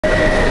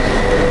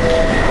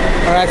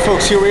Alright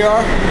folks, here we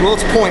are,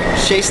 Wills Point,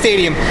 Shea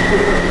Stadium.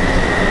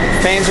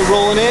 Fans are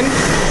rolling in.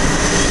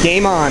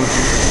 Game on.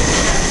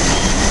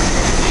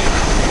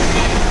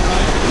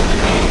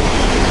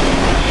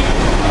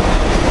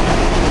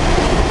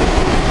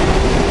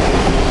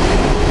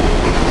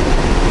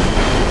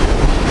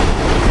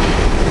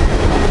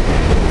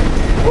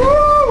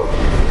 Woo!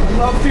 I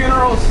love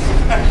funerals.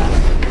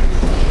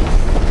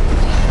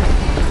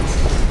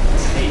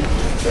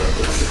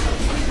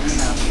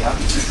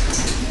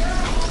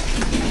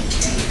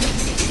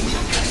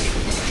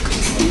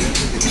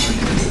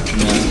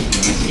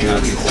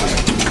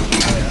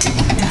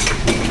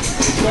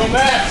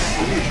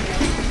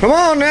 Come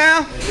on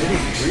now. No,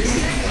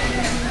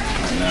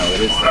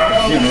 it is a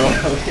funeral.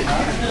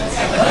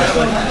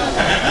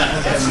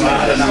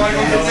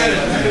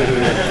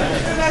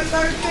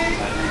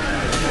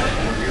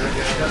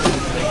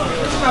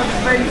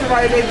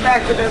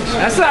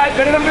 That's all right,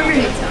 better than me.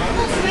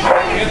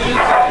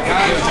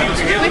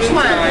 Which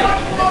one?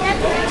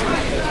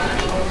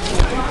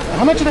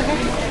 How much did I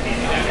have?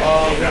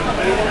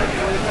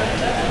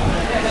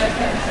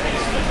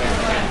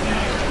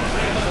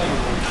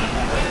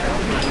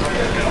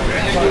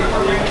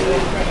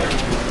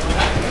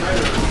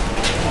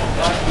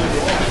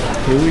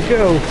 Here we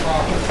go.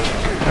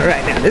 All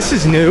right, now this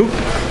is new.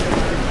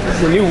 This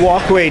is a new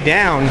walkway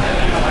down.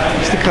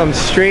 Used to come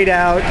straight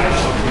out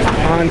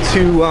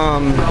onto,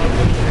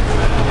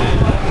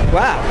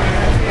 wow.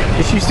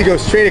 This used to go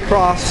straight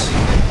across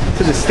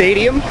to the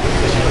stadium.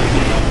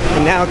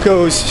 And now it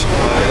goes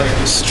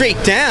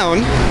straight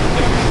down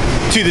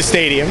to the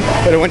stadium,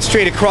 but it went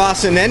straight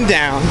across and then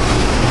down.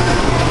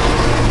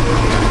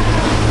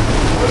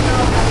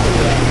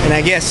 And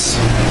I guess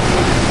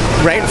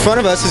right in front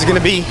of us is going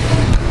to be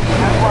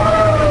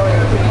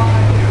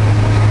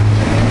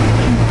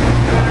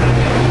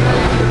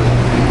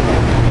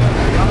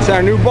it's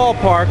our new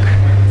ballpark.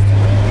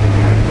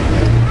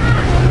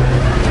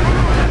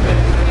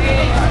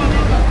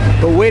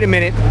 But wait a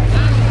minute.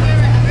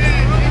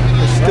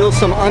 There's still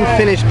some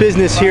unfinished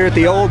business here at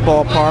the old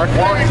ballpark.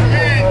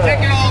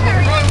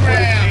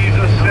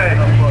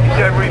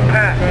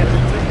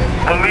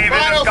 Believe in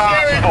the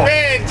gospel.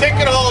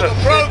 Ticket holder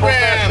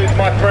program.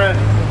 My friend,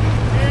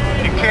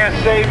 you can't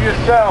save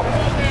yourself.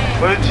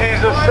 What did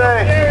Jesus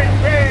say?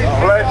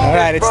 All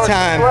right, it's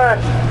time.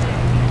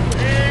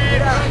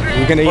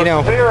 We're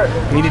gonna,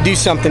 we need to do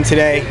something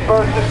today,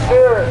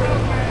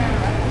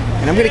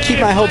 and I'm gonna keep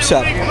my hopes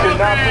up.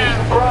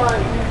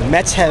 The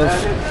Mets have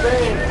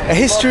a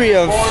history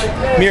of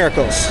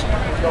miracles,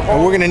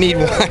 and we're gonna need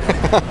one.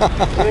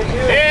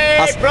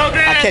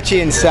 I'll catch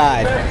you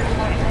inside.